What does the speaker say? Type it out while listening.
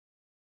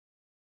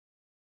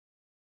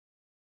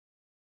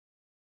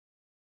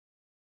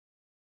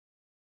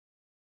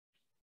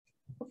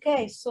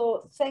Okay,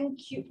 so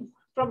thank you.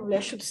 Probably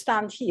I should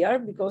stand here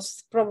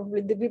because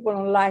probably the people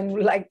online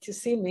would like to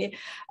see me.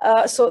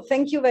 So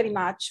thank you very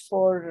much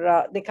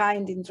for the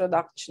kind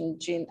introduction,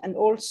 Jean. And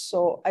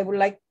also I would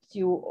like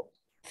to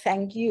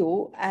thank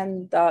you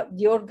and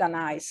the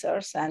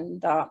organizers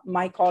and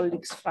my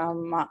colleagues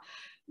from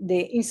the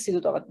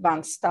Institute of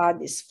Advanced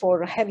Studies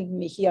for having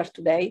me here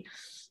today.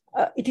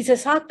 It is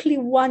exactly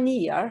 1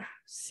 year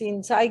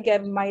since I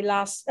gave my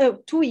last,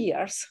 2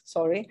 years,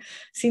 sorry,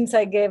 since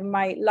I gave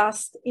my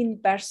last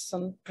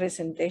in-person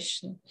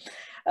presentation.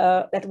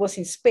 That was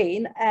in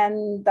Spain,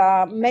 and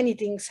many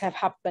things have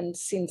happened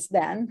since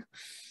then.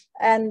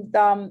 And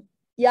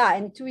yeah,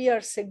 and 2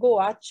 years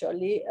ago,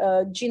 actually,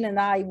 Jean and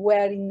I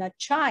were in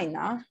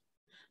China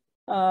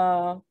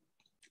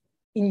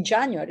in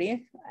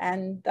January,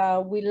 and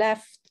we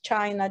left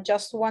China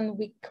just 1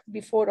 week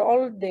before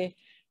all the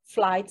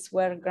flights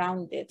were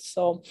grounded.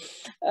 So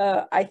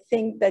I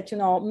think that, you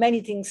know, many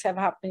things have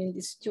happened in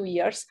these 2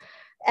 years,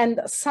 and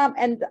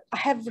I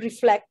have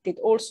reflected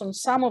also on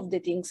some of the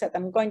things that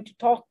I'm going to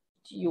talk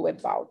to you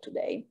about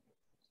today,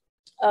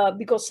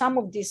 because some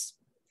of these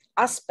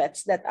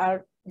aspects that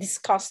are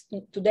discussed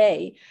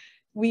today,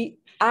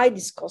 I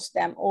discussed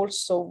them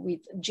also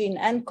with Jean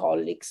and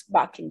colleagues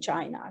back in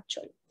China,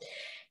 actually.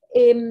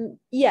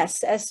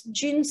 Yes, as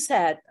Jean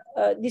said,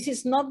 this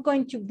is not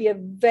going to be a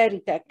very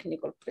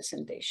technical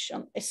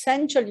presentation,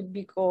 essentially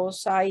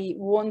because I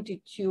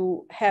wanted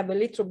to have a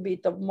little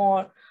bit of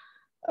more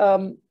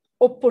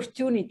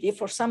opportunity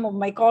for some of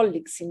my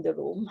colleagues in the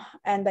room.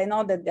 And I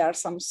know that there are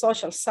some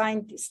social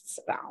scientists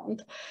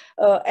around.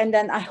 And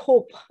then I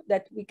hope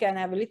that we can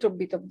have a little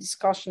bit of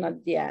discussion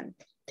at the end.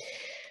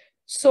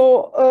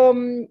 So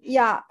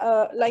yeah,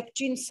 like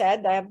Jean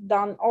said, I have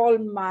done all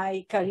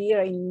my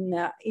career in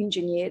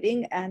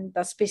engineering and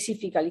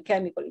specifically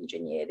chemical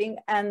engineering.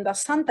 And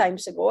some time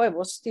ago, I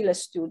was still a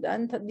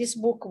student. This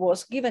book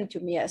was given to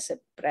me as a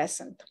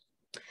present.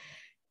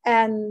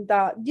 And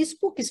this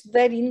book is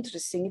very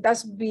interesting. It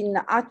has been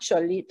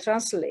actually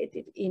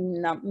translated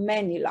in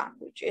many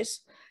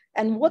languages.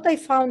 And what I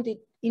found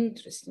it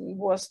interesting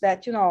was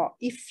that, you know,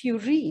 if you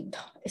read,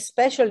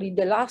 especially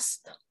the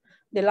last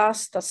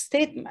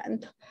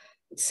statement,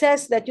 it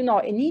says that, you know,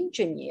 an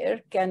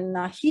engineer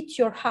can heat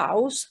your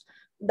house,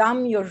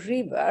 dam your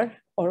river,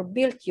 or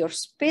build your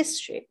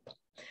spaceship,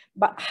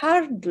 but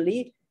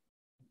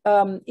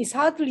it's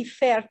hardly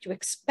fair to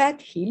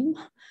expect him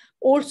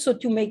also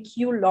to make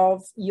you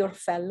love your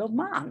fellow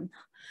man.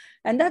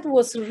 And that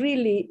was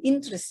really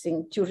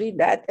interesting to read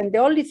that. And the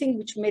only thing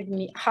which made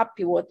me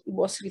happy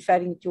was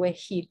referring to a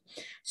he.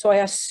 So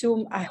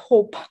I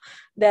hope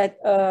that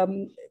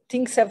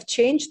things have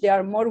changed. There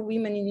are more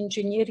women in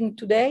engineering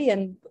today.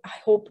 And I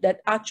hope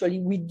that actually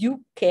we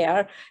do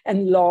care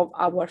and love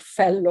our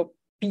fellow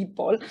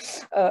people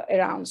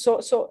around.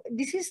 So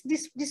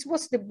this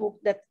was the book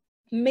that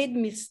made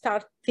me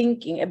start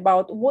thinking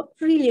about what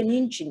really an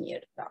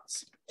engineer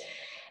does.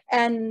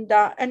 And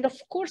of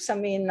course, I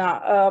mean,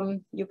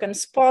 you can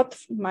spot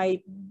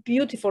my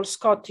beautiful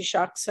Scottish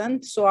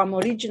accent. So I'm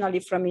originally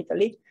from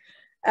Italy.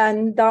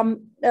 And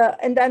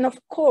then, of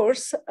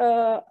course,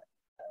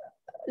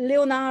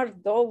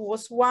 Leonardo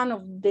was one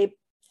of the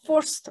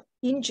first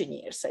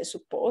engineers, I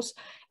suppose.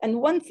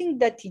 And one thing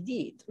that he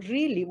did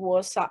really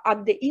was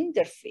at the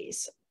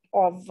interface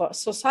of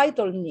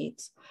societal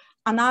needs,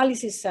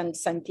 analysis and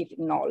scientific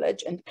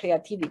knowledge and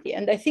creativity.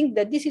 And I think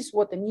that this is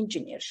what an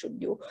engineer should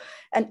do.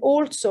 And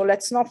also,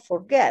 let's not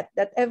forget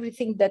that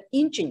everything that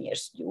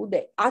engineers do,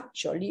 they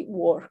actually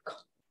work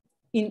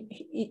in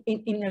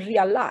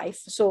real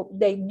life. So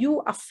they do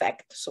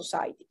affect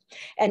society.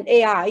 And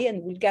AI,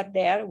 and we'll get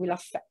there,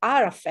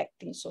 are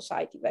affecting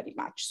society very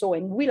much. So,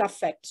 and will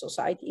affect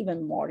society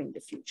even more in the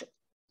future.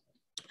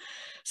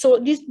 So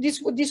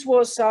this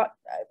was,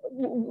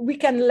 we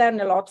can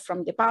learn a lot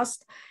from the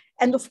past.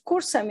 And of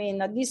course, I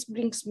mean, this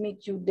brings me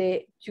to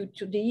the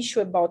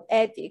issue about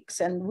ethics,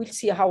 and we'll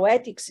see how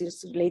ethics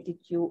is related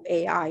to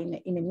AI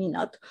in a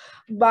minute.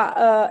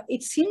 But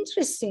it's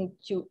interesting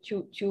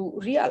to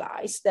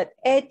realize that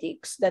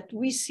ethics that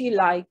we see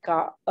like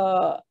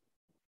a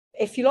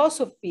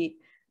philosophy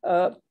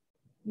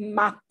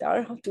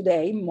matter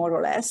today, more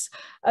or less,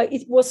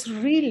 it was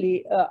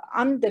really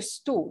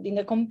understood in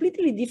a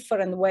completely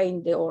different way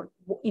in the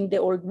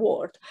old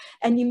world,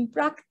 and in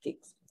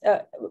practice.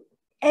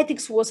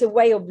 Ethics was a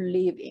way of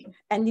living,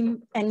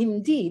 and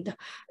indeed,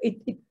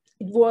 it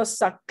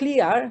was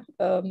clear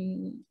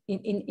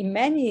in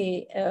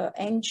many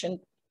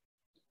ancient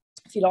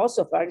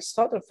philosophers,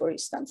 Aristotle, for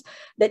instance,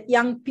 that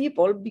young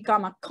people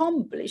become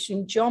accomplished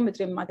in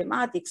geometry and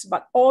mathematics,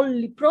 but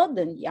only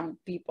prudent young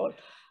people.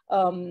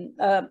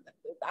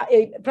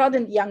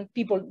 Prudent young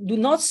people do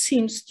not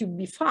seem to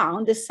be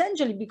found,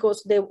 essentially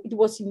because it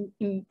was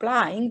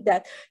implying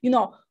that, you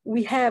know,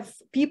 we have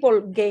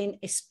people gain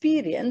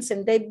experience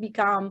and they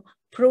become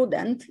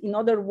prudent. In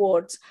other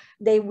words,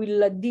 they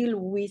will deal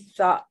with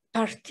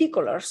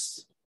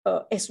particulars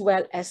as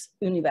well as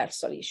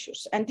universal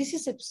issues. And this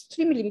is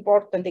extremely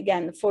important,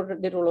 again, for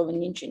the role of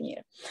an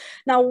engineer.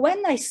 Now,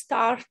 when I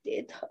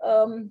started,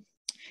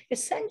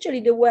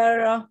 Essentially, there were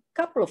a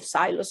couple of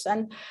silos,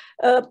 and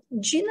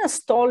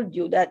Gina's told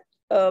you that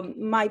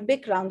my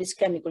background is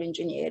chemical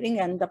engineering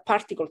and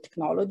particle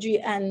technology,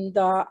 and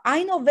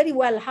I know very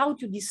well how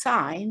to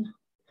design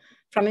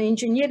from an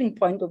engineering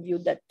point of view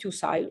that two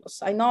silos.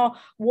 I know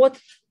what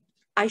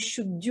I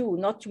should do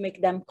not to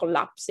make them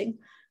collapsing.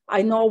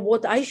 I know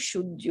what I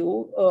should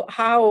do,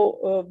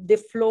 how the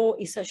flow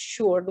is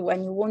assured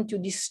when you want to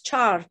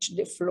discharge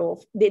the flow,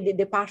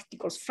 the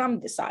particles from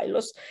the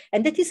silos.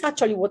 And that is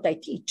actually what I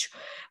teach.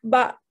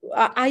 But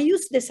I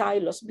use the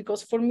silos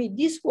because for me,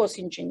 this was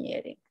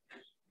engineering.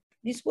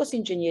 This was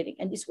engineering,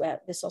 and these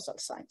were the social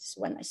sciences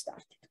when I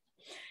started.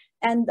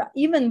 And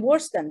even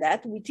worse than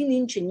that, within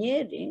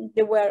engineering,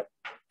 there were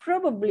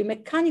probably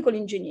mechanical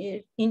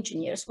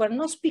engineers were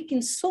not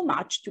speaking so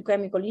much to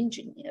chemical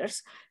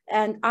engineers.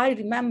 And I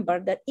remember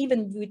that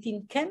even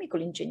within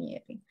chemical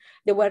engineering,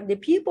 there were the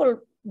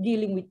people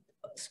dealing with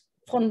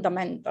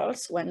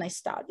fundamentals when I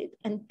studied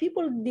and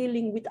people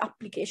dealing with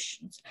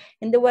applications.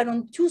 And they were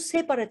on two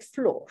separate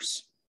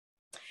floors.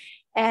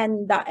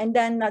 And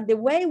then the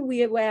way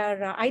we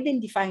were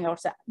identifying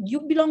ourselves,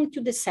 you belong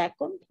to the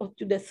second or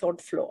to the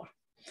third floor.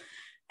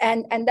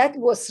 And that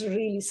was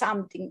really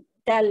something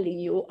telling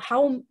you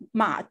how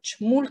much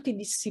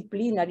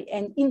multidisciplinary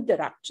and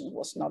interaction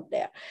was not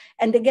there.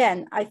 And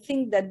again, I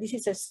think that this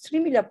is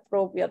extremely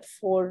appropriate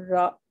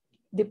for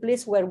the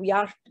place where we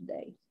are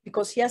today,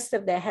 because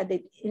yesterday I had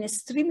an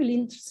extremely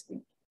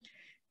interesting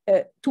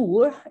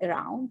tour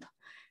around,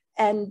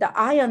 and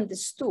I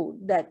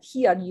understood that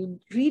here you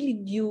really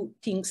do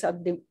things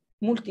at the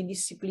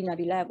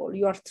multidisciplinary level.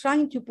 You are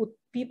trying to put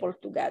people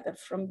together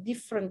from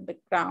different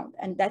backgrounds,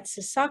 and that's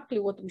exactly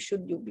what we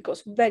should do,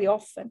 because very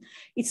often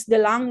it's the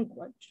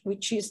language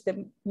which is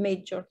the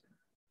major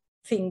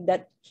thing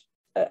that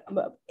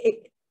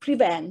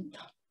prevent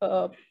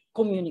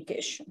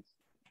communication.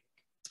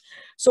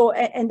 So,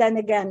 and then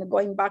again,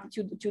 going back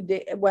to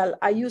the, well,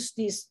 I used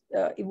this,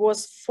 it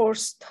was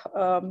first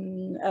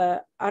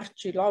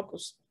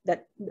Archilochus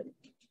that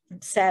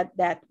said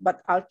that,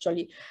 but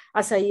actually,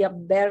 as I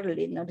have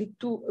Berlin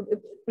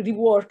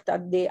reworked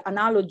at the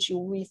analogy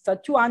with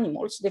two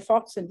animals, the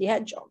fox and the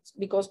hedgehog,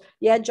 because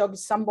the hedgehog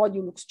is somebody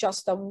who looks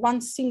just at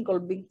one single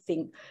big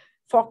thing.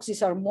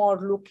 Foxes are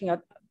more looking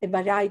at a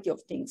variety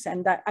of things.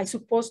 And I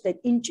suppose that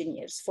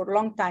engineers for a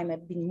long time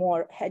have been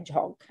more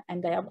hedgehog,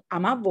 and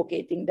I'm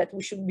advocating that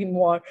we should be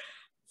more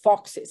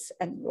foxes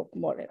and look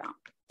more around.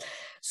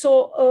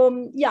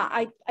 So yeah,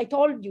 I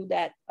told you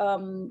that,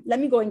 let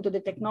me go into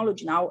the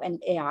technology now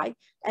and AI.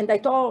 And I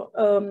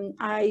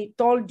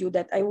told you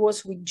that I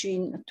was with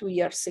Jean 2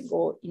 years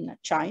ago in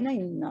China,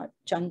 in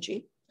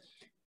Tianjin.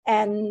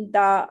 And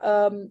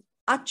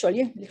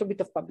actually, a little bit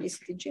of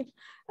publicity, Jean.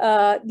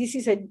 This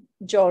is a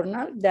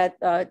journal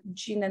that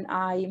Jean and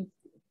I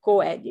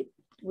co-edit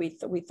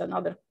with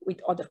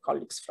other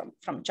colleagues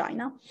from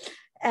China.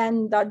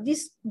 And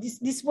this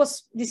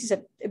is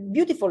a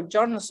beautiful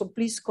journal, so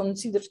please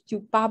consider to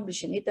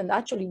publishing it. And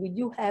actually, we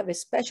do have a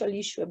special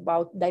issue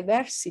about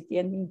diversity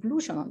and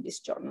inclusion on this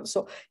journal.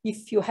 So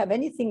if you have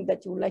anything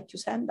that you would like to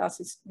send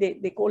us,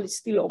 the call is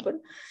still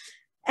open.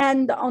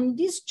 And on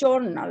this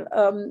journal,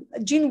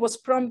 Jean was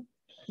prompting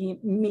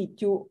me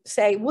to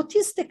say, what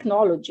is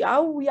technology?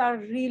 How we are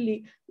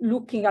really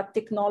looking at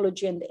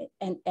technology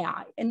and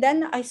AI? And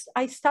then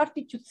I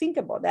started to think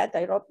about that.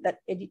 I wrote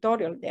that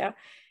editorial there.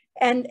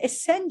 And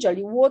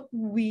essentially what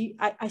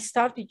I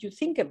started to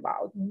think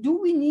about, do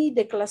we need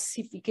a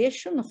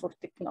classification for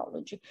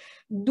technology?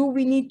 Do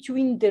we need to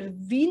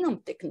intervene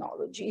on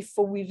technology if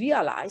we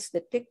realize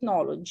that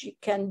technology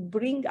can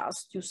bring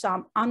us to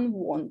some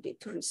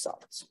unwanted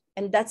results?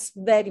 And that's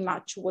very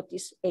much what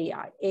is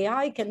AI.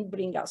 AI can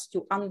bring us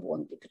to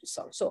unwanted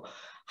results. So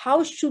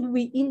how should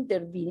we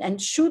intervene, and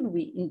should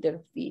we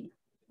intervene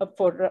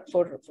for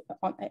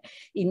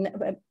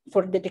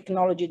the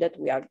technology that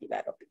we are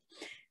developing?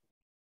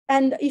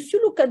 And if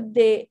you look at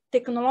the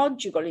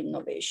technological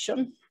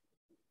innovation,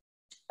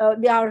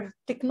 there are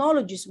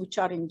technologies which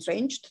are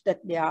entrenched,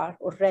 that they are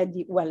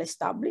already well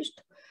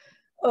established.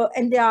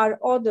 And there are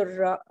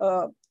other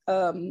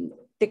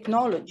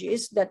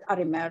technologies that are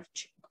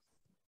emerging.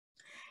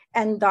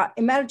 And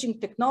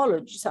emerging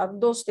technologies are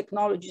those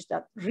technologies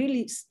that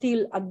really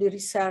still at the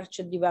research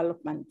and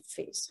development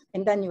phase.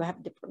 And then you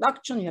have the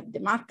production, you have the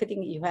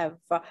marketing, you have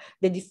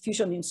the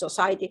diffusion in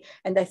society.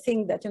 And I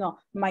think that, you know,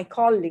 my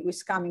colleague who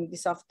is coming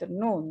this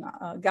afternoon,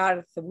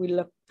 Gareth,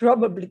 will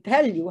probably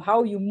tell you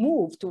how you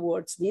move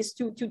towards this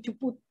to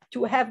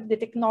have the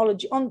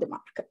technology on the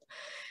market.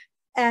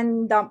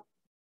 And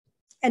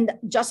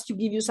just to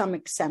give you some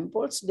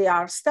examples, there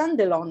are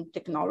standalone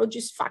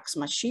technologies, fax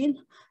machine,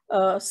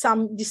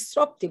 some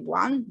disruptive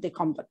one, the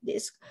compact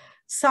disc,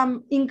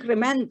 some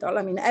incremental.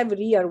 I mean,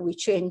 every year we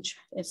change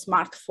a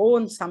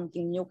smartphone,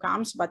 something new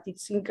comes, but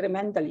it's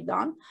incrementally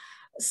done,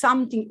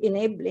 something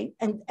enabling,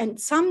 and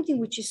something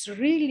which is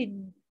really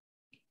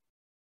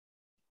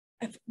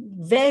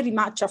very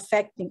much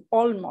affecting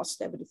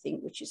almost everything,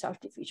 which is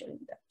artificial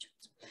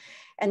intelligence.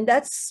 And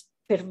that's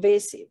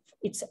pervasive,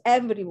 it's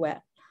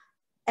everywhere.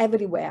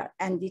 everywhere,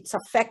 and it's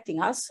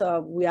affecting us.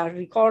 We are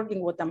recording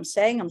what I'm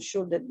saying. I'm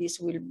sure that this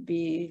will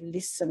be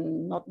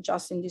listened not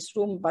just in this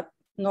room, but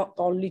not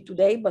only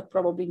today, but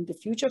probably in the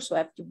future. So I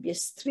have to be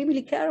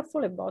extremely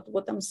careful about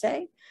what I'm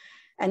saying.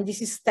 And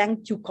this is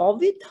thanks to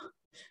COVID,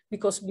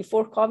 because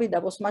before COVID, I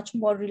was much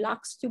more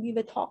relaxed to give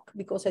a talk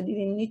because I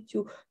didn't need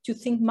to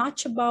think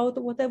much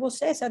about what I was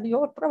saying. So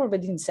you probably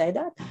didn't say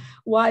that.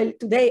 While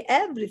today,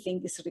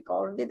 everything is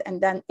recorded. And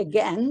then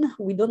again,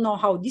 we don't know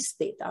how these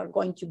data are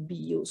going to be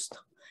used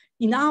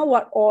in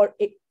our or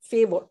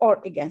favor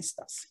or against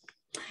us.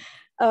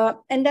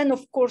 And then,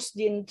 of course,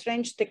 the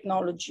entrenched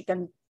technology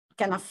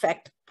can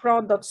affect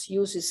products,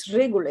 uses,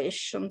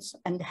 regulations,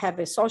 and have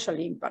a social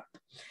impact.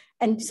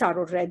 And these are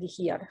already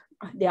here.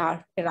 They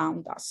are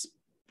around us.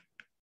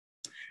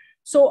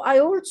 So I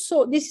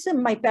also, this is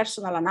my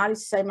personal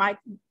analysis, I might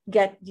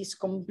get this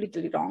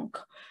completely wrong,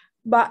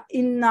 but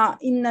in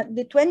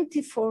the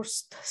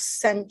 21st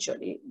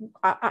century,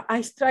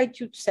 I tried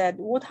to say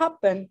what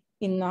happened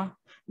in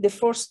the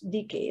first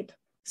decade,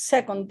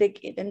 second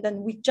decade, and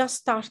then we just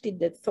started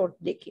the third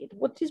decade.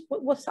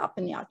 What's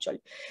happening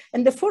actually?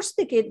 And the first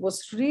decade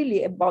was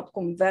really about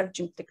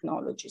converging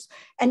technologies.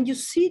 And you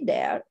see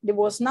there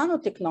was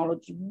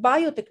nanotechnology,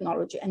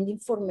 biotechnology, and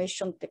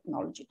information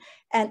technology,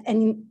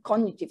 and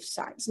cognitive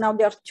science. Now,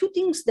 there are two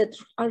things that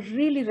are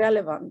really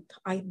relevant,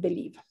 I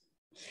believe.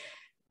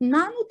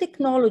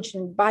 Nanotechnology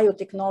and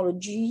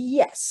biotechnology,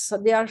 yes,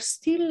 they are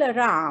still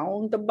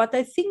around, but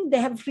I think they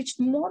have reached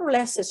more or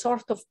less a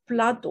sort of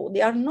plateau.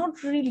 They are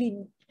not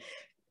really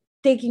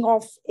taking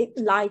off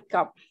like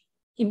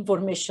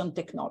information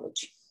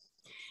technology.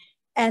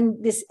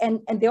 And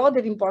the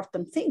other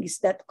important thing is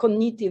that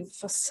cognitive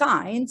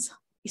science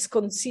is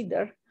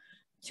considered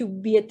to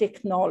be a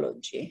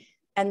technology.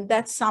 And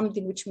that's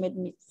something which made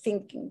me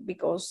thinking,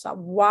 because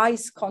why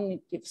is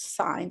cognitive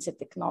science a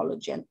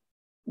technology? And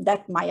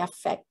that might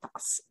affect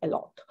us a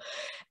lot.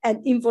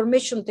 And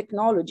information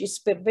technology is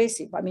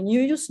pervasive. I mean, you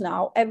use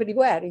now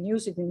everywhere. You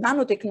use it in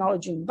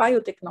nanotechnology, in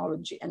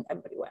biotechnology, and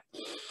everywhere.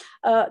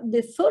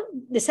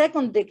 The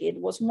second decade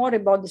was more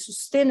about the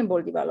sustainable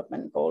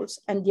development goals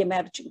and the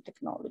emerging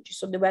technology.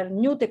 So there were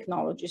new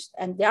technologies,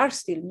 and there are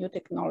still new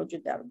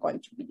technologies that are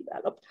going to be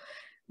developed.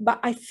 But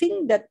I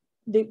think that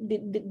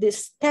the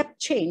step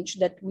change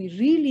that we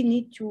really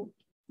need to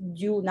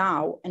do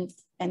now and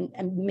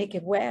make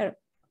aware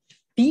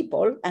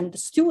people and the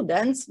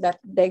students that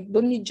they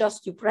don't need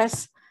just to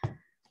press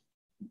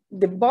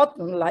the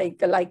button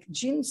like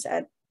Jean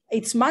said.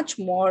 It's much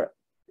more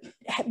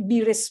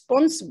be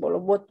responsible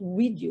of what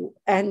we do.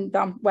 And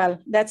well,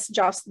 that's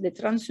just the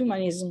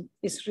transhumanism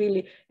is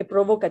really a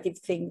provocative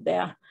thing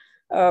there.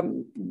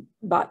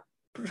 But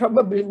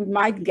probably we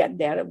might get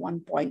there at one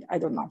point, I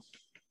don't know.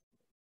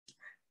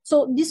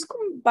 So this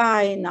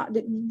combine,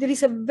 there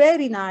is a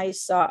very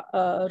nice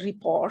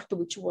report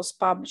which was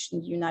published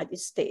in the United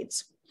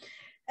States.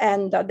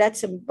 And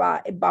that's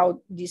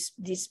about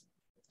these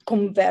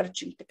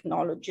converging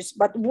technologies.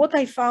 But what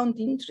I found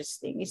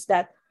interesting is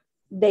that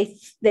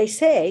they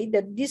say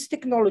that this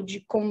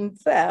technology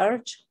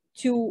converge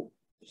to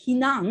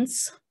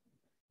enhance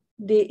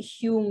the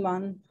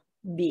human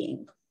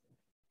being.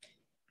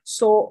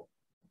 So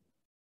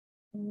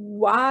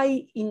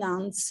why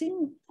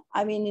enhancing?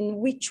 I mean, in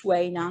which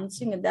way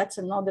enhancing? And that's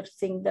another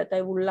thing that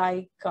I would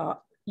like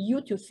you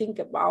to think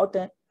about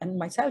and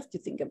myself to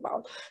think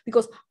about,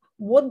 because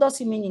what does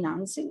it mean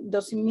enhancing?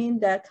 Does it mean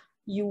that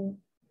you,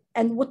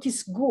 and what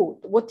is good?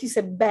 What is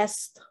a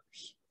best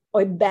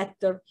or a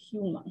better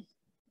human?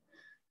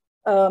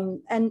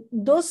 And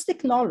those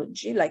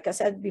technology, like I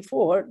said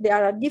before, they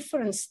are a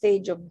different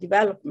stage of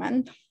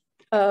development,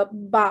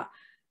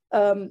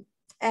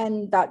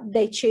 and that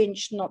they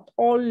change not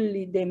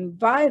only the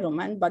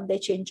environment, but they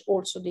change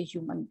also the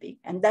human being.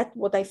 And that's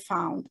what I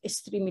found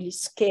extremely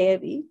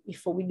scary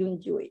if we don't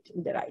do it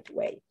in the right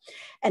way.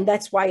 And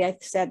that's why I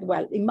said,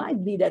 well, it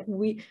might be that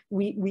we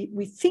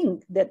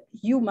think that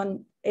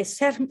a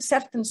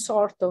certain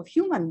sort of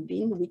human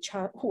being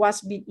who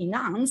has been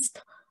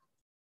enhanced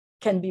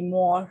can be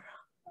more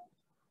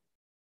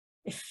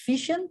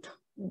efficient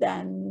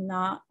than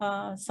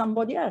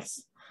somebody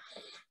else.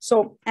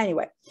 So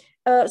anyway,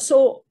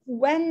 so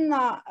when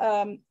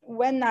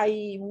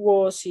I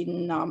was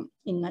in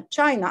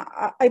China,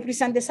 I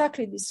presented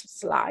exactly this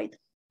slide.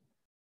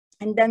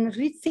 And then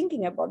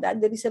rethinking about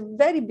that, there is a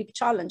very big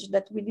challenge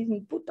that we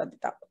didn't put at the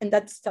top, and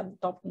that's at the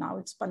top now,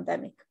 it's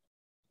pandemic.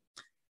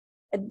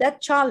 And that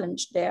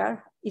challenge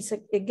there is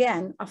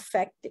again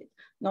affected,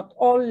 not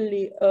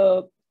only,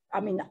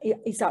 I mean,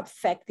 is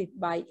affected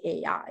by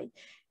AI.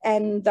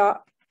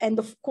 And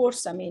of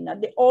course, I mean,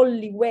 the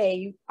only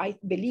way I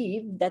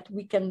believe that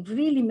we can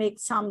really make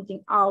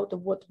something out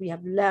of what we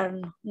have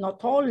learned,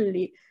 not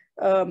only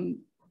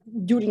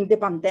during the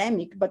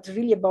pandemic, but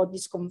really about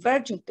this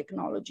converging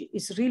technology,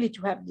 is really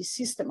to have this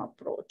system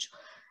approach.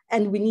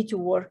 And we need to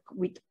work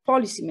with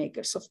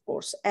policymakers, of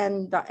course.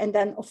 And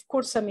then, of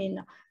course, I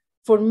mean,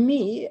 for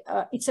me,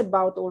 it's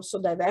about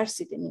also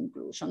diversity and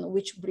inclusion,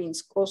 which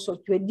brings also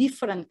to a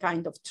different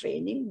kind of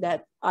training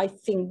that I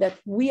think that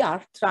we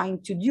are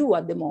trying to do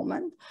at the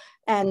moment.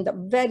 And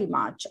very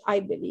much,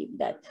 I believe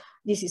that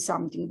this is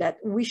something that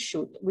we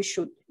should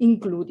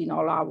include in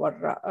all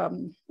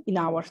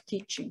our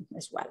teaching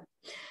as well.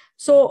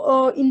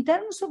 So in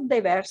terms of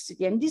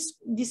diversity, and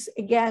this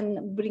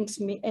again brings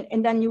me,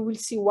 and then you will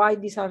see why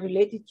these are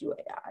related to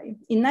AI.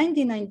 In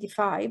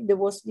 1995, there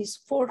was this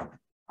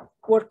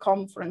World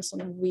Conference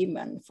on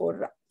Women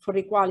for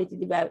Equality,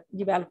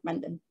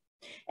 Development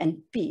and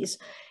Peace.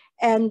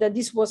 And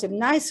this was a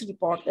nice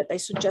report that I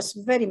suggest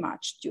very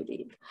much to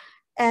read.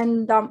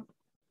 And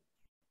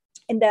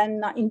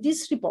then in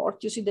this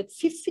report, you see that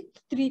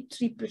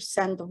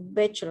 53% of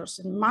bachelor's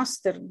and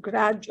master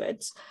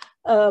graduates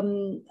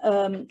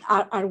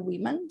are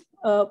women,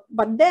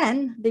 but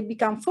then they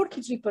become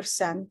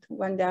 43%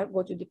 when they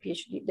go to the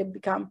PhD. They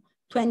become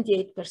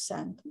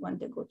 28% when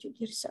they go to the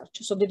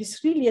research. So there is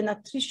really an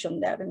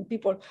attrition there, and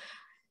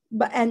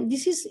and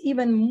this is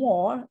even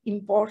more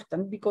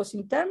important because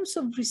in terms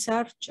of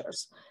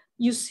researchers,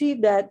 you see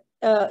that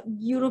the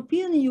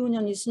European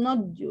Union is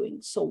not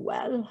doing so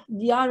well.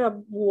 The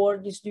Arab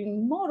world is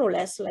doing more or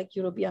less like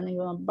European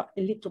Union, but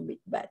a little bit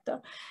better.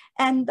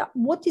 And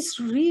what is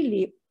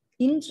really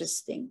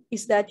interesting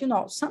is that, you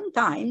know,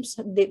 sometimes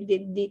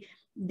the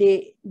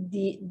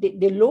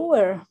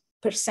lower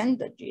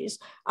percentages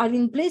are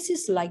in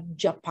places like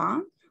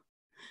Japan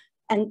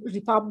and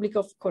Republic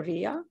of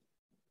Korea,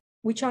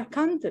 which are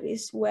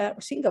countries where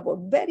Singapore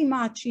very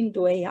much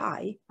into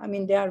AI. I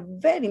mean, they are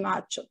very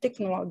much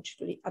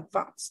technologically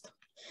advanced.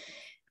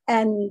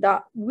 And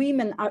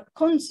women are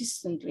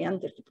consistently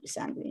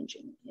underrepresented in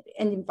engineering.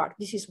 And in fact,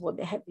 this is what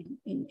they have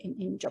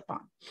in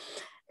Japan.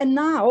 And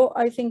now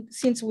I think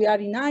since we are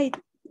in AI,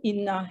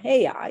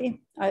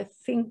 I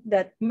think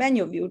that many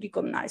of you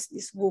recognize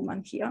this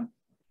woman here.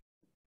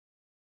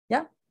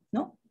 Yeah,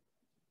 no?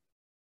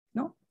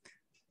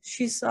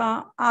 She's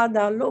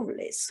Ada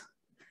Lovelace.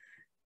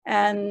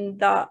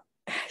 And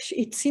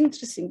it's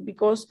interesting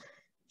because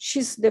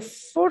she's the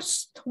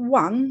first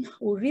one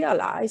who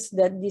realized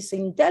that this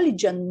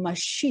intelligent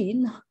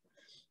machine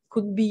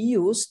could be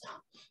used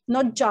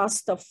not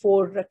just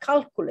for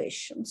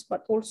calculations,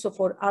 but also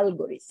for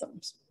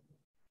algorithms.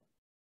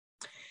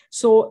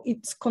 So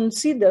it's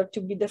considered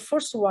to be the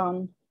first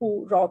one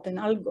who wrote an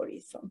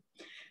algorithm.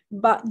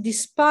 But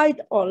despite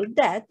all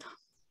that,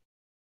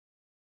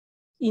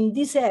 in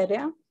this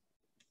area,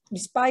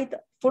 despite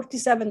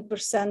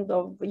 47%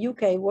 of the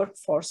UK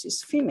workforce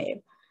is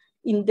female,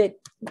 in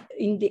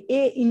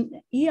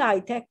AI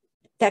tech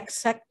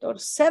sector,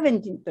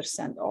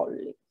 17%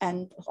 only,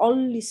 and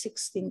only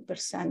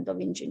 16%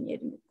 of engineering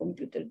and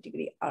computer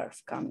degree are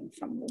coming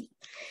from women.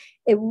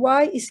 And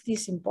why is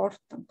this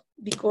important?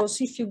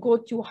 Because if you go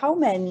to how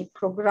many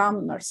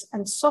programmers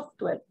and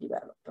software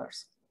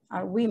developers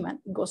are women,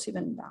 it goes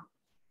even down.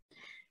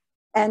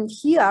 And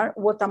here,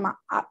 what I'm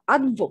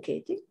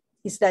advocating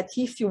is that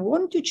if you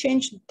want to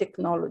change the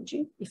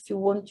technology, if you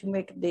want to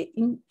make the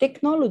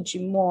technology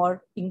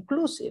more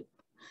inclusive,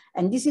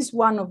 and this is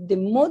one of the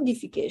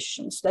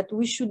modifications that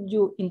we should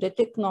do in the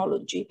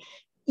technology,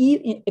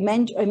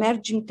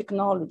 emerging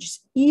technologies,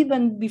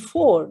 even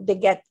before they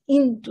get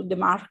into the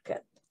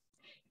market,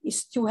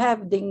 is to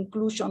have the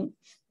inclusion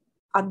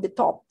at the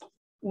top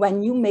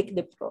when you make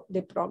the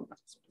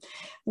programs.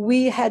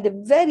 We had a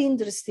very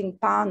interesting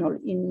panel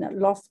in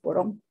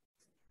Loughborough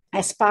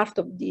as part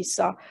of this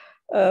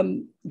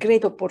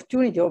great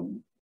opportunity of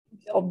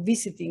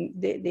visiting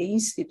the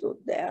institute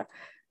there,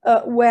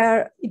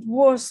 where it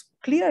was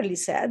clearly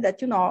said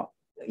that, you know,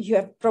 you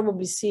have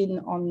probably seen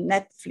on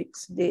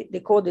Netflix the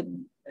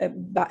Coded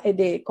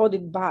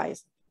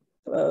Bias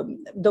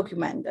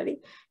documentary.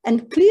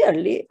 And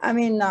clearly, I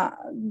mean,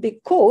 the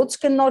codes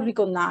cannot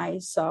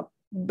recognize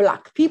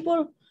Black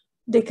people.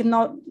 They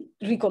cannot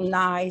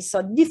recognize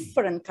a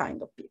different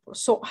kind of people.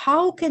 So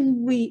how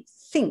can we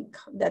think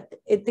that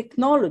a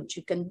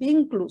technology can be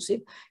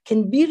inclusive,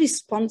 can be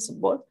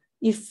responsible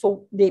if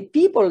the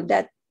people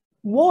that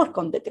work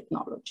on the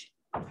technology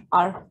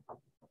are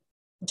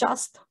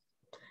just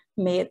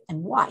male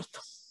and white?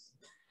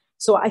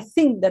 So I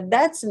think that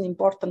that's an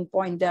important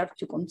point there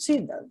to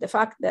consider, the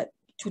fact that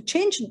to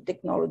change the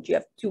technology, you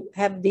have to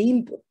have the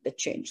input that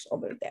changes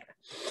over there.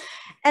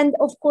 And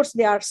of course,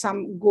 there are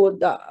some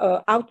good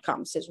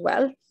outcomes as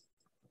well.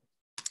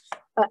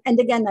 And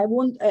again, I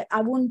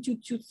want you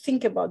to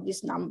think about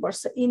these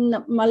numbers.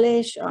 In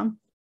Malaysia,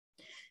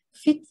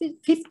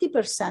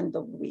 50%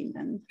 of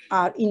women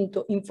are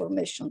into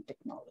information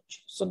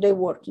technology. So they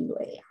work into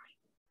AI.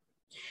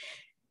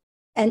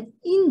 And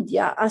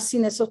India has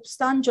seen a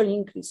substantial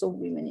increase of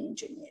women in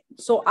engineering.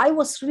 So I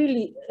was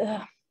really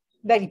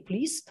very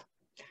pleased.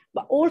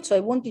 But also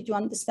I wanted to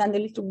understand a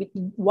little bit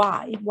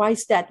why. Why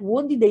is that?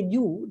 What did they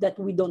do that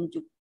we don't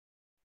do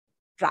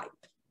right?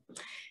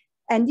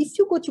 And if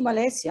you go to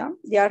Malaysia,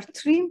 there are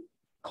three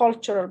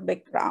cultural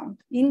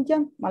backgrounds: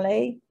 Indian,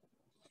 Malay,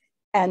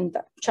 and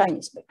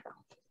Chinese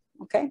background,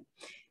 okay?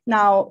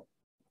 Now,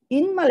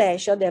 in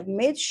Malaysia, they have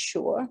made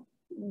sure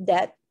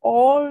that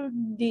all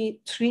the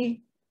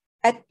three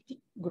ethnic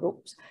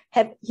groups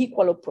have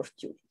equal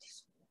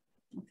opportunities,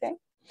 okay?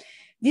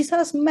 This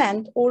has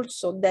meant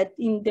also that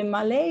in the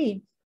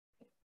Malay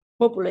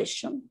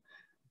population,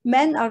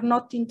 men are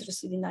not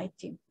interested in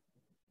IT.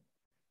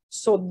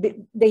 So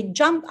they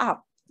jumped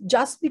up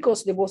just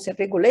because there was a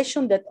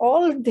regulation that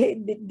all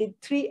the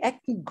three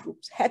ethnic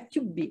groups had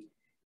to be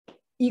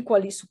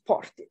equally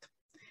supported.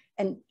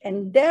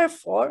 And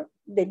therefore,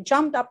 they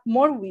jumped up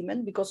more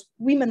women because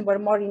women were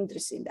more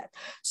interested in that.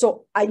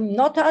 So I'm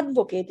not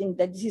advocating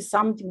that this is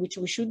something which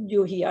we should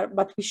do here,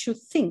 but we should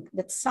think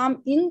that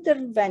some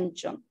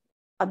intervention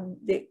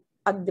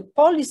at the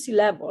policy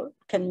level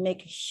can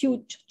make a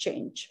huge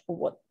change of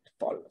what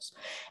follows.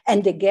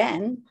 And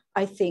again,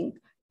 I think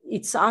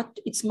it's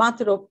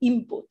matter of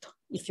input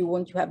if you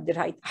want to have the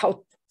right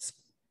outputs.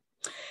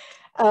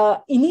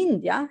 In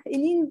India,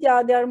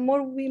 there are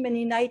more women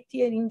in IT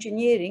and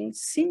engineering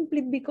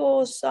simply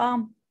because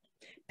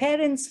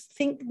parents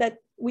think that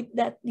with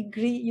that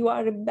degree you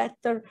are a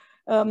better,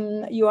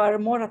 you are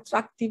more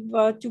attractive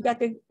to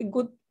get a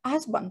good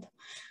husband.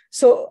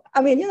 So,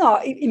 I mean, you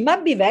know, it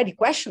might be very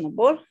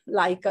questionable,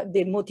 like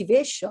the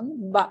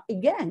motivation, but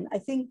again, I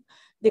think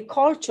the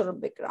cultural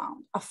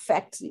background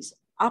affects this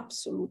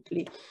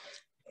absolutely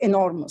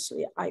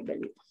enormously, I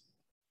believe.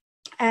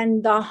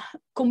 And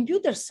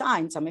computer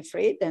science, I'm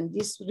afraid, and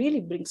this really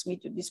brings me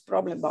to this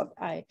problem about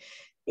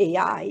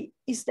AI,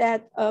 is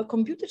that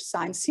computer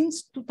science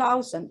since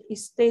 2000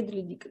 is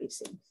steadily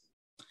decreasing.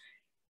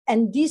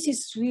 And this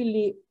is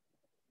really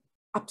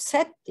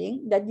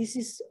upsetting that this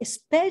is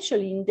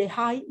especially in the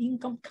high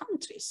income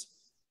countries.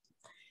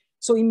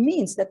 So it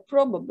means that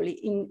probably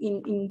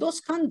in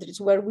those countries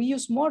where we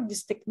use more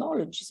these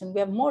technologies and we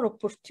have more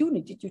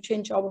opportunity to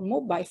change our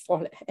mobile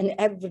phone and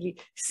every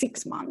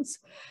 6 months,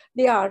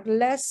 there are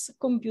less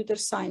computer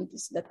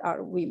scientists that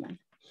are women.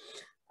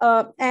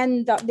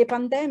 And the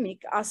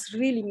pandemic has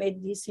really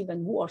made this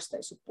even worse,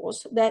 I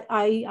suppose. That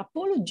I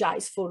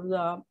apologize for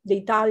the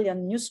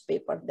Italian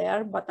newspaper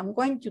there, but I'm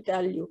going to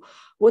tell you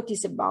what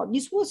it's about.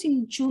 This was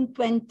in June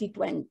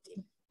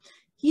 2020.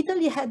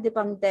 Italy had the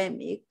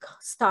pandemic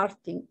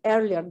starting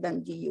earlier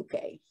than the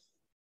UK.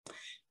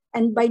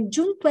 And by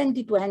June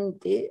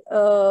 2020,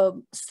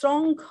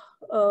 strong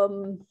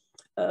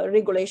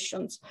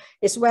regulations,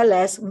 as well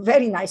as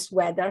very nice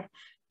weather,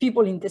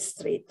 people in the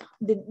street,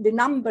 the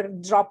number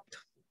dropped.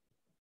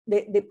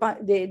 The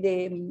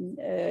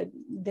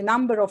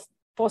number of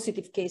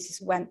positive cases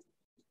went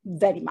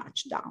very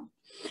much down.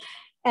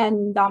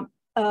 And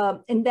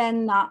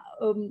then,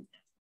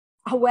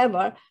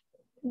 however,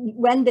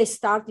 when they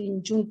started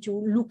in June to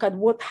look at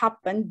what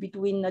happened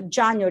between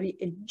January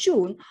and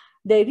June,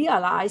 they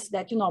realized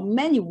that, you know,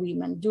 many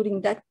women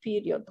during that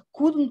period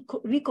couldn't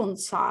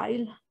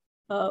reconcile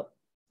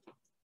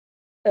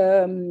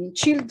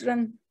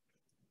children,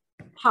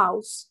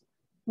 house,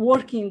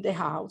 working in the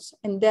house,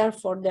 and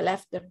therefore they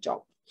left their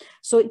job.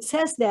 So it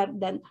says there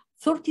that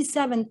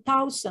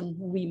 37,000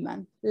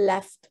 women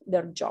left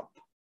their job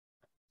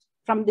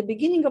from the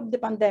beginning of the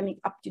pandemic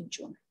up to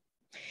June.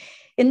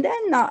 And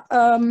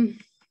then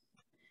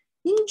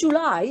in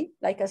July,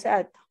 like I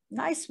said,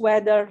 nice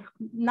weather,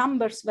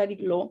 numbers very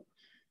low,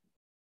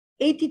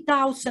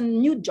 80,000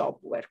 new jobs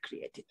were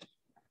created.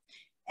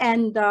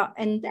 And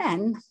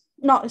then,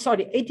 no,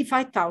 sorry,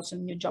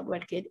 85,000 new jobs were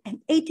created, and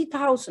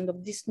 80,000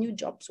 of these new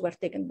jobs were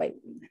taken by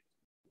women.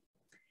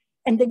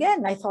 And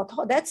again, I thought,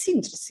 oh, that's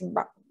interesting,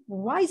 but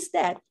why is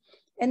that?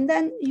 And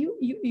then you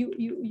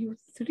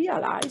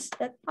realize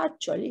that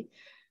actually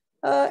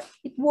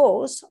it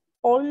was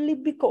only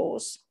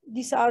because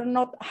these are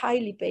not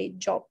highly paid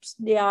jobs.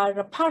 They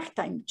are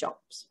part-time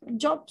jobs,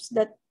 jobs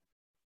that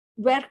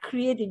were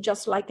created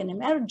just like an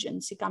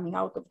emergency coming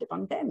out of the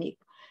pandemic.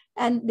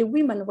 And the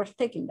women were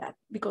taking that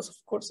because, of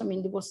course, I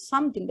mean, there was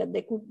something that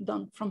they could have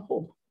done from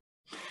home.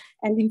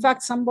 And in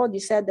fact, somebody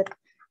said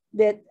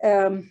that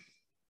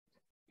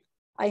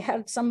I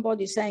heard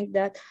somebody saying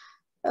that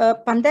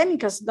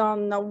pandemic has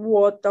done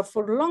what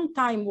for a long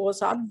time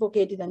was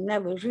advocated and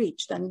never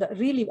reached. And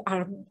really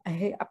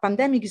a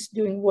pandemic is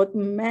doing what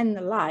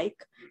men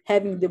like,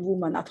 having the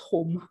woman at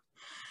home.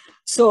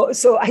 So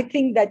I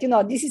think that, you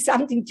know, this is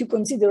something to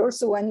consider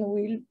also when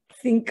we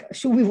think,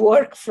 should we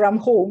work from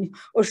home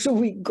or should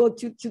we go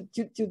to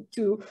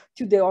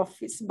the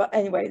office? But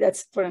anyway,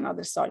 that's for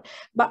another story.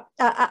 But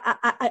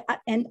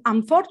and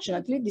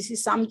unfortunately, this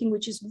is something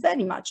which is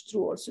very much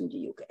true also in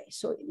the UK.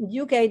 So in the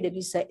UK,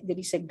 there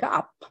is a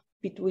gap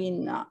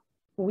between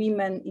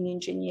women in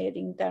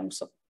engineering in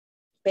terms of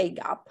pay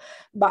gap.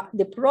 But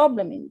the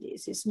problem in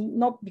this is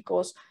not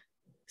because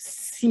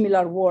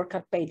similar work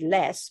are paid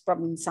less,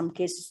 probably in some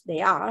cases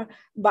they are,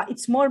 but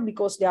it's more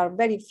because there are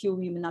very few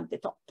women at the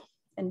top.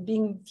 And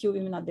being few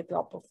women at the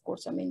top, of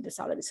course, I mean, the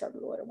salaries are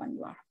lower when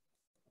you are.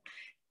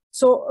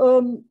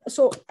 So,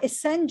 so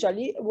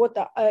essentially, what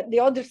the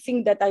other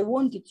thing that I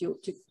wanted you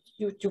to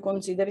to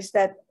consider is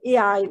that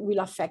AI will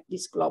affect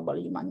these global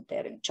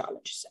humanitarian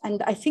challenges.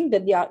 And I think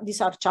that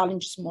these are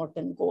challenges more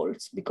than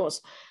goals,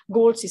 because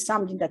goals is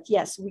something that,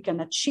 yes, we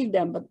can achieve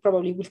them, but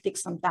probably will take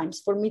some time.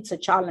 For me, it's a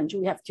challenge.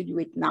 We have to do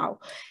it now.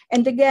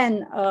 And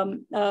again,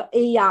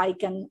 AI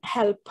can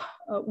help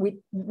with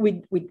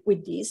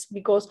this,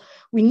 because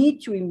we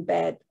need to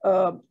embed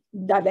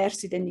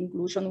diversity and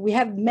inclusion. We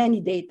have many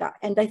data,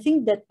 and I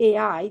think that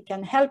AI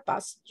can help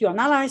us to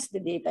analyze the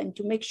data and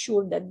to make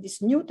sure that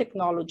this new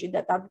technology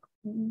that are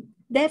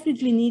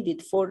definitely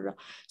needed for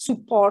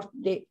support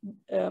the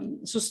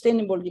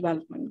sustainable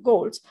development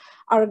goals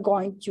are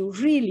going to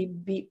really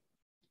be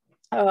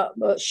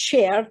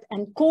shared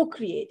and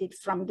co-created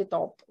from the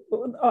top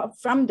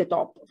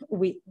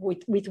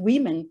with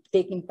women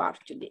taking part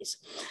to this.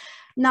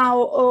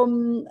 Now,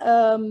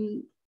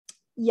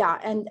 yeah,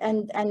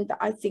 and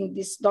I think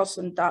this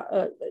doesn't,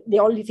 the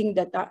only thing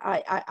that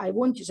I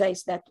want to say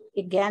is that,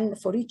 again,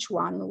 for each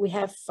one, we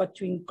have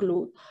to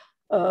include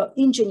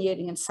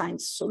engineering and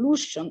science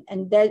solution,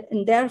 and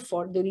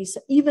therefore there is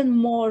even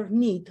more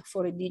need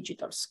for a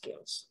digital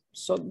skills.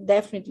 So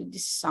definitely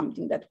this is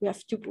something that we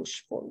have to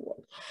push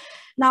forward.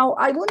 Now,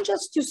 I want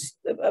just to,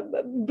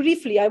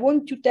 briefly, I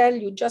want to tell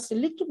you just a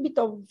little bit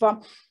of,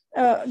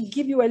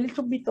 give you a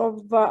little bit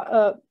of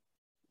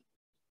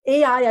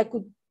AI. I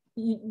could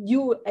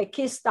do a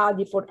case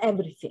study for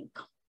everything,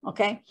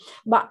 okay?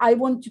 But I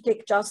want to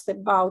take just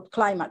about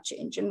climate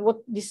change and what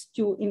these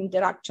two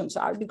interactions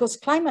are, because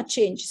climate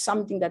change is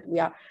something that we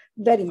are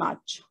very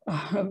much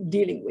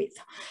dealing with.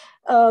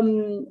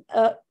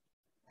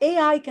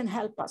 AI can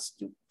help us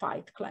to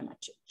fight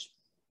climate change,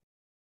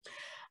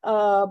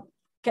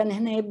 can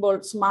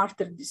enable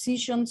smarter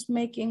decisions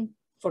making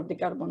for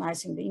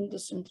decarbonizing the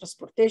industry and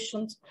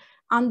transportations,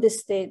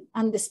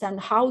 understand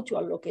how to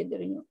allocate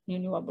the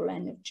renewable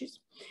energies.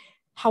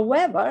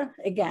 However,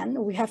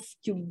 again, we have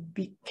to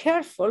be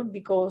careful,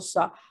 because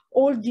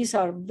all these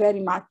are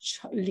very much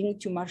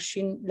linked to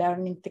machine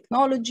learning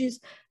technologies.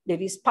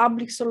 There is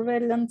public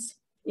surveillance,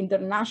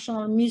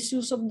 international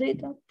misuse of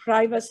data,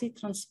 privacy,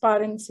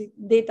 transparency,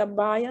 data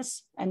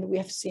bias, and we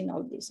have seen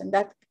all this. And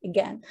that,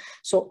 again,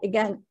 so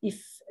again,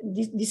 if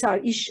these are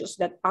issues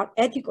that are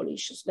ethical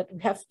issues that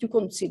we have to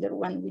consider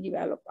when we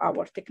develop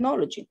our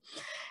technology.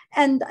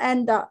 And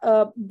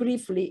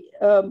briefly,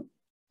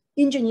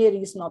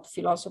 engineering is not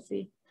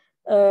philosophy.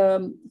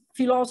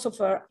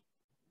 Philosophers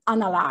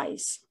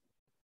analyze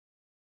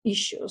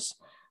issues.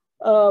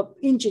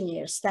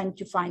 Engineers tend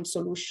to find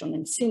solution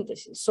and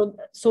synthesis.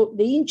 So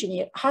the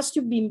engineer has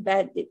to be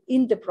embedded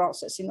in the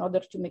process in order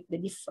to make the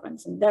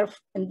difference. And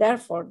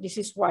therefore, this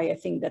is why I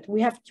think that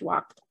we have to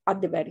act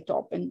at the very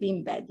top and be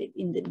embedded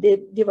in the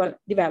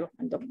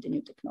development of the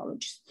new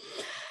technologies.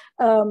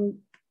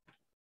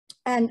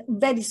 And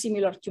very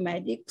similar to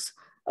medics,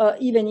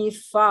 even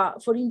if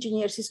for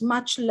engineers it's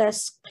much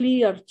less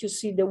clear to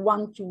see the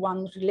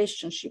one-to-one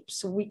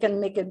relationships. We can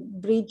make a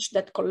bridge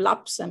that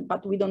collapses,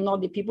 but we don't know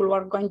the people who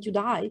are going to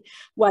die.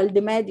 While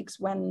the medics,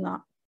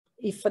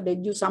 if they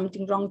do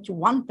something wrong to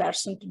one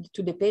person,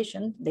 to the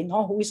patient, they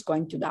know who is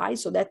going to die.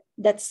 So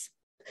that's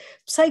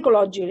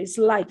psychologically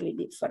slightly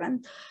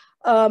different.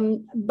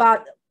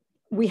 But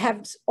we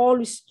have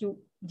always to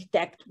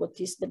detect what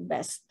is the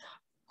best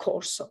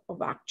course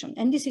of action.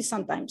 And this is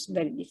sometimes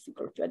very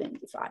difficult to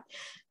identify.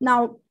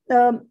 Now,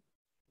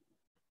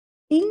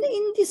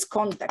 in this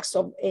context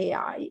of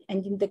AI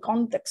and in the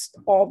context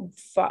of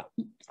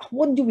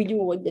what do we do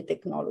with the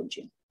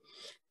technology?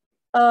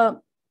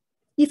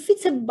 If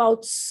it's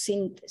about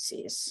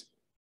synthesis,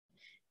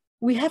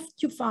 we have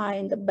to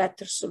find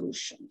better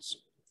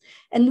solutions.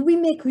 And we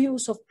make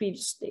use of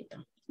previous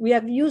data. We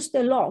have used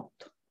a lot.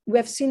 We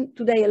have seen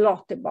today a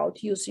lot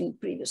about using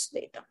previous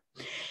data.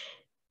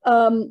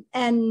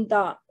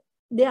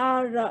 There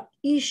are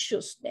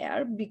issues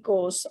there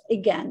because,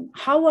 again,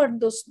 how are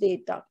those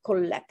data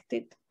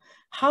collected?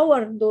 How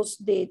are those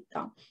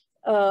data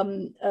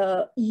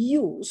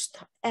used?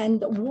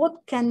 And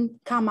what can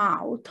come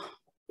out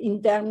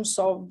in terms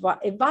of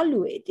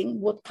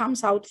evaluating what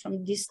comes out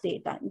from this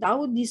data and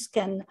how this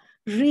can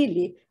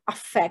really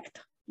affect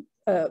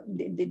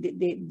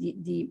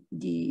the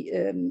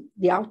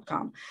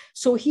outcome.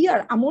 So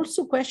here I'm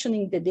also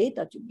questioning the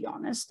data, to be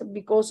honest,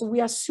 because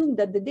we assume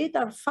that the data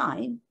are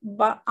fine,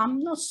 but I'm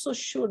not so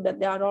sure that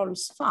they are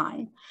always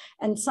fine.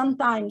 And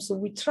sometimes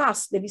we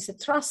trust, there is a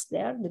trust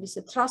there, there is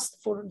a trust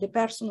for the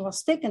person who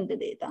has taken the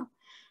data.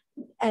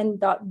 And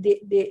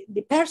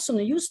the person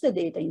who used the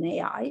data in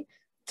AI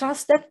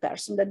trust that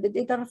person that the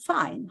data are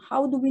fine.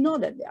 How do we know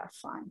that they are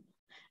fine?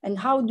 And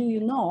how do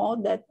you know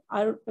that,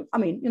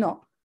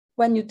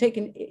 when you take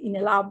in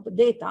a lab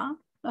data,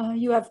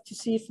 you have to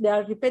see if they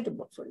are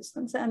repeatable, for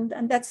instance, and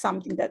that's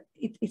something that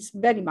it's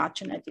very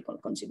much an ethical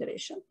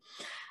consideration.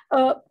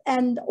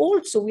 And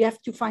also we have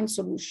to find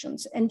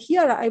solutions. And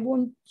here I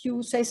want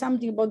to say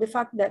something about the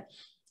fact that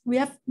we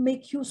have to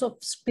make use of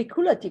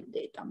speculative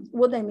data.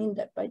 What I mean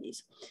by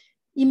this,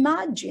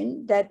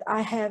 imagine that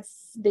I have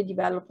the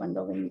development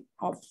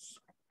of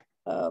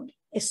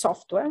a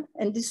software,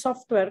 and this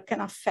software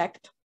can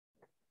affect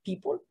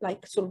people,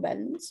 like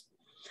surveillance.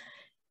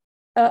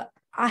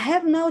 I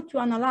have now to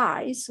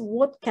analyze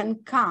what can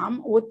come,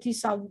 what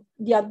is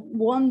the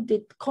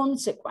unwanted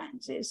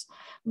consequences,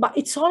 but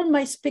it's all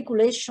my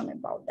speculation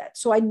about that.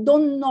 So I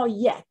don't know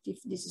yet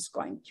if this is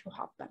going to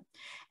happen.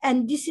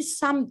 And this is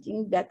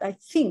something that I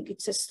think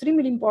it's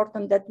extremely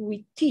important that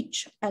we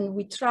teach and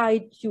we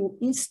try to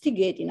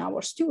instigate in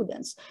our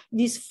students,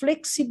 this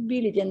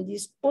flexibility and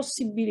this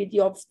possibility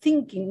of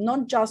thinking,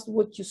 not just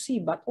what you see,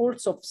 but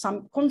also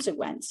some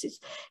consequences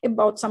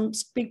about some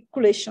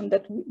speculation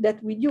that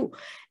we do.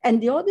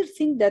 And the other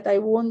thing that I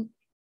want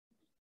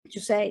to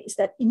say is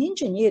that in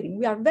engineering,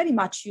 we are very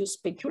much use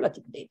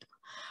speculative data.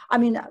 I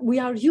mean, we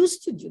are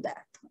used to do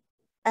that.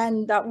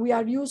 And we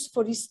are used,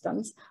 for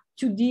instance,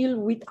 to deal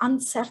with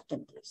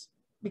uncertainties,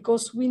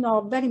 because we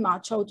know very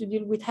much how to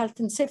deal with health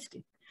and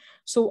safety.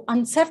 So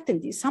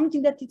uncertainty is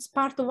something that is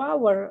part of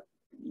our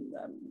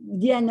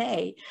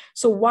DNA.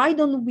 So why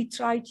don't we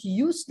try to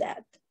use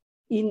that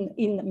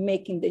in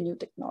making the new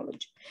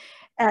technology?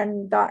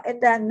 And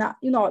then,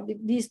 you know,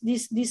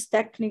 these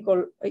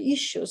technical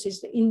issues is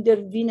to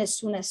intervene as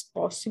soon as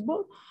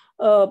possible,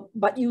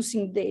 but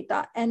using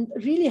data and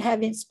really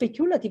having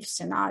speculative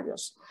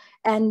scenarios.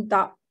 And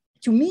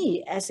to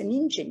me, as an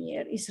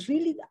engineer, is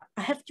really,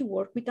 I have to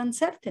work with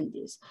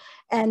uncertainties.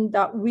 And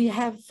we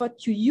have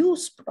to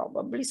use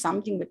probably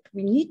something that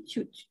we need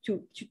to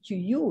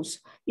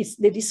use is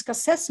the risk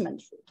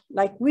assessment.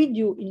 Like we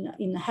do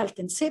in health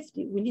and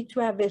safety, we need to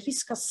have a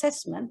risk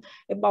assessment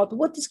about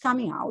what is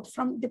coming out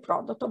from the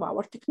product of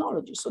our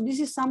technology. So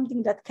this is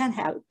something that can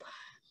help.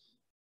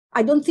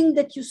 I don't think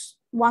that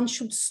one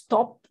should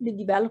stop the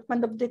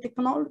development of the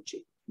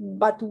technology,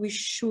 but we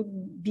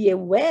should be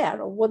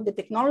aware of what the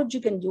technology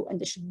can do, and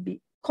there should be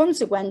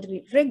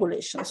consequently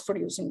regulations for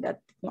using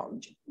that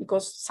technology,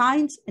 because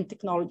science and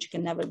technology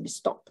can never be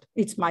stopped.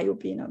 It's my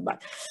opinion,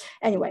 but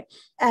anyway.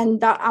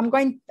 And I'm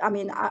going, I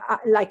mean,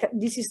 like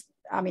this is,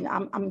 I mean,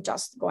 I'm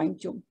just going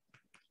to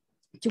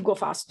go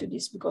fast to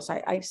this because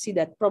I see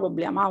that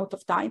probably I'm out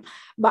of time.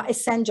 But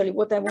essentially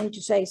what I want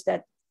to say is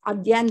that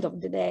at the end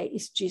of the day,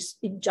 it's just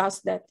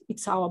that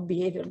it's our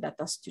behavior that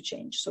has to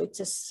change. So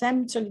it's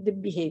essentially the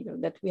behavior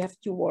that we have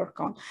to work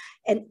on.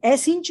 And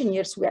as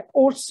engineers, we have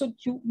also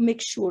to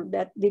make sure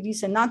that there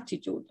is an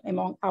attitude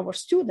among our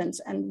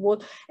students and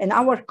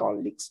our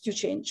colleagues to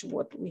change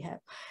what we have.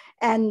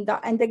 And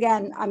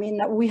again, I mean,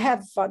 we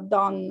have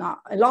done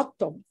a lot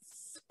of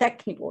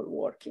technical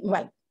work,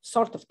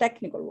 sort of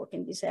technical work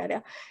in this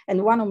area.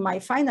 And one of my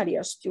final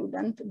year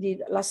students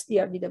last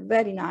year did a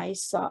very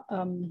nice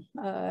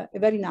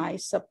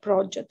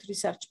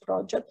research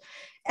project.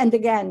 And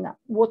again,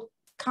 what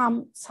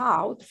comes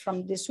out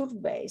from the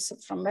surveys,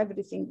 from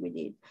everything we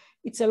did,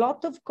 it's a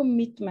lot of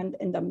commitment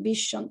and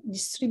ambition,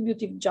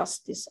 distributive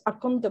justice,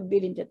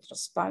 accountability, and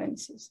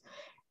transparencies.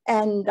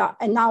 And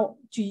now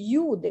to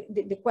you,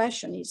 the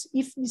question is,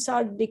 if these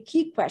are the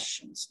key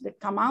questions that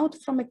come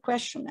out from a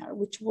questionnaire,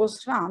 which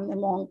was run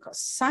among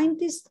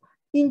scientists,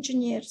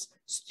 engineers,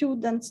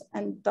 students,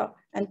 and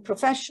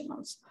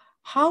professionals,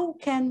 how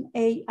can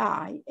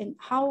AI and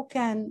how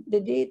can the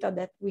data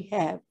that we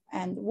have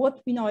and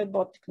what we know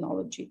about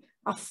technology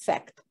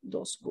affect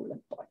those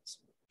bullet points?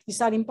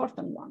 These are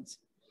important ones.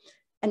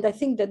 And I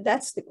think that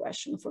that's the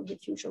question for the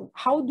future.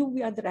 How do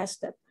we address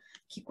that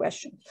key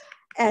question?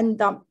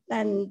 And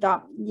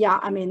yeah,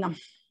 I mean,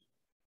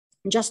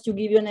 just to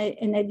give you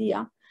an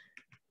idea,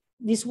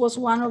 this was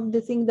one of the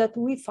things that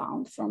we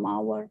found from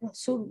our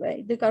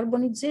survey.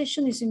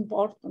 Decarbonization is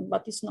important,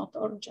 but it's not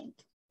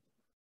urgent.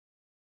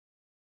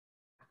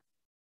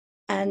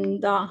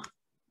 And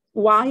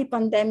why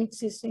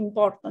pandemics is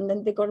important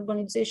and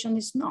decarbonization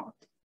is not?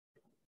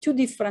 Two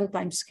different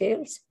time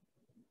scales.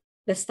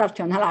 Let's start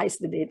to analyze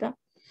the data.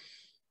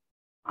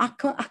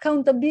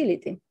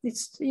 Accountability.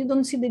 You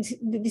don't see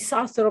the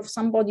disaster of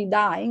somebody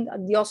dying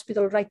at the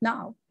hospital right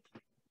now.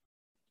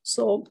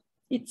 So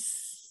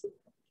it's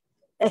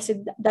as a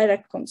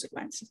direct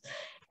consequences.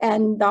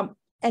 And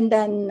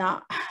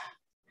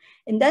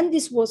then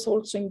this was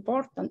also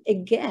important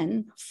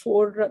again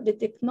for the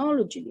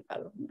technology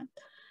development.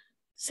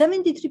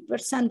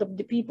 73% of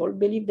the people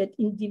believe that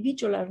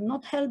individuals are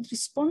not held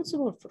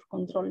responsible for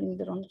controlling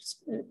their own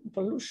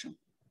pollution,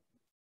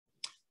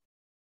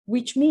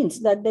 which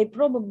means that they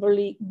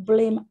probably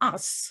blame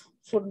us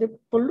for the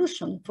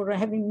pollution, for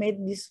having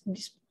made these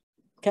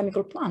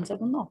chemical plants. I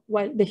don't know.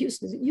 While the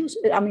users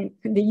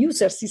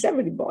is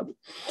everybody.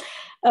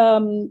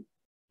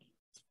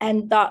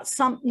 And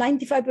some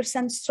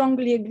 95%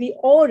 strongly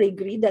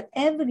agree that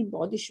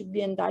everybody should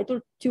be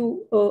entitled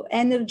to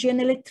energy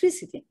and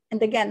electricity.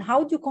 And again,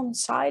 how do you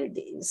reconcile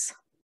this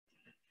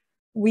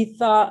with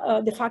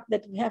the fact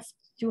that we have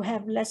to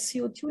have less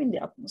CO2 in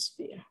the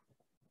atmosphere?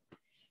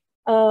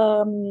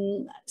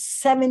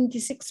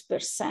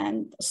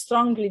 76%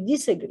 strongly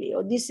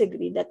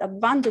disagree that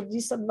advantages and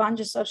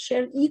disadvantages are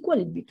shared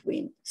equally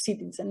between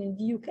citizens in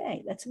the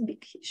UK. That's a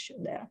big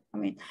issue there. I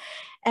mean,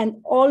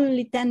 and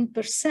only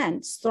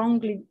 10%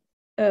 strongly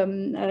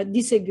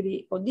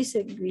disagree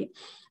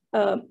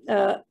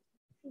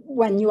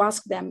when you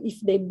ask them if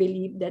they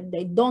believe that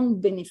they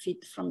don't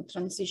benefit from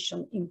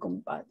transition in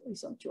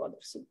comparison to other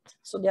cities.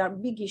 So there are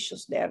big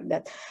issues there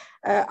that,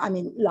 I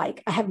mean,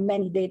 like I have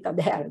many data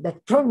there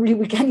that probably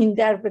we can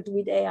interpret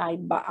with AI,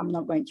 but I'm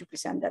not going to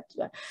present that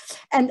today.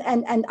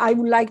 And I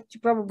would like to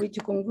probably to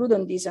conclude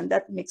on this, and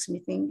that makes me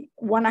think,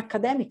 one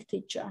academic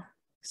teacher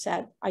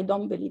said, I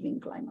don't believe in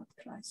climate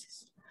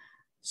crisis.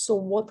 So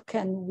what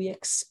can we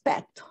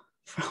expect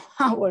from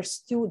our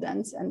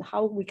students, and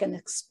how we can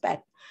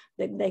expect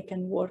that they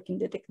can work in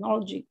the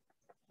technology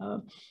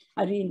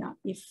arena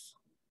if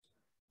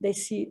they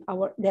see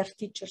their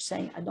teacher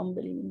saying, I don't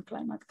believe in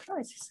climate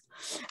crisis.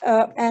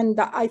 And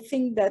I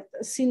think that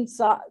since,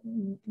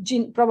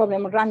 Jean, probably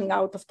I'm running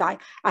out of time,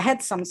 I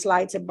had some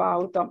slides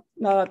about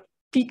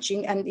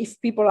teaching, and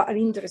if people are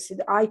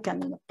interested, I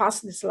can pass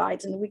the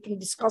slides and we can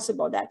discuss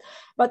about that.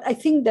 But I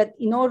think that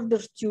in order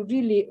to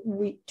really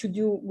to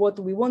do what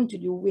we want to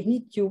do, we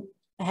need to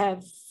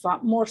have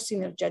more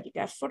synergetic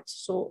efforts.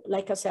 So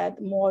like I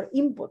said, more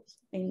input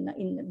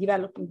in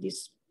developing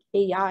this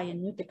AI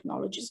and new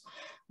technologies,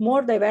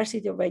 more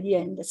diversity of idea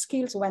and the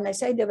skills. When I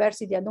say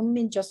diversity, I don't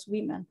mean just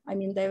women. I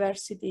mean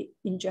diversity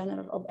in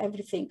general of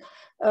everything.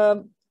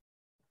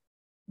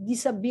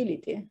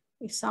 Disability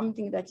is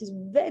something that is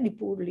very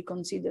poorly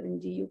considered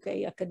in the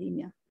UK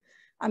academia.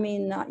 I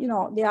mean, you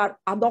know, there are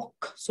ad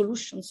hoc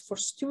solutions for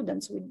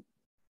students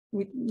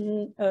with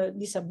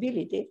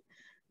disability,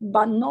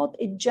 but not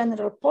a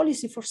general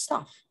policy for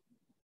staff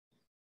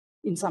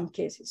in some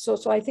cases.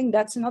 So I think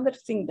that's another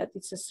thing that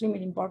is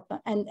extremely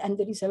important. And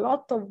there is a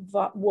lot of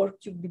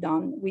work to be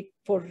done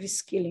for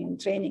reskilling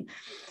and training.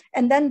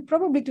 And then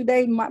probably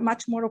today,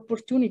 much more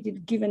opportunity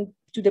given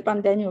to the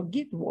pandemic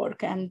gig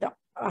work. And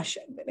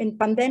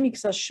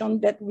pandemics have shown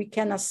that we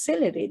can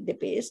accelerate the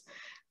pace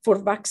for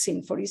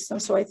vaccine, for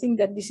instance. So I think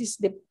that this is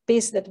the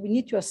pace that we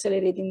need to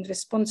accelerate in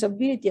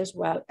responsibility as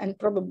well. And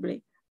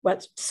probably, well,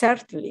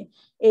 certainly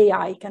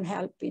AI can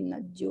help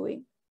in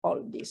doing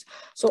all this.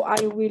 So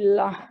I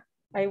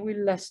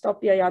will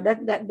stop here. Yeah,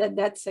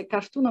 that's a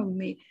cartoon of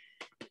me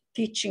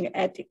teaching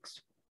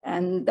ethics.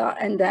 And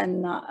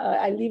then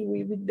I leave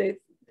with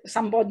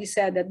somebody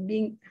said that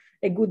being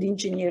a good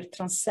engineer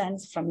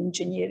transcends from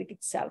engineering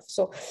itself.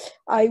 So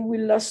I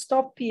will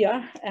stop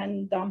here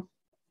and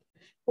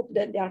hope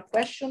that there are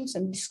questions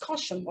and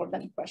discussion more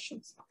than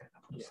questions.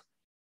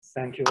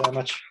 Thank you very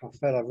much,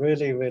 Raffaella.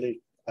 Really,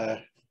 really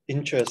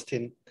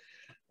interesting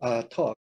talk.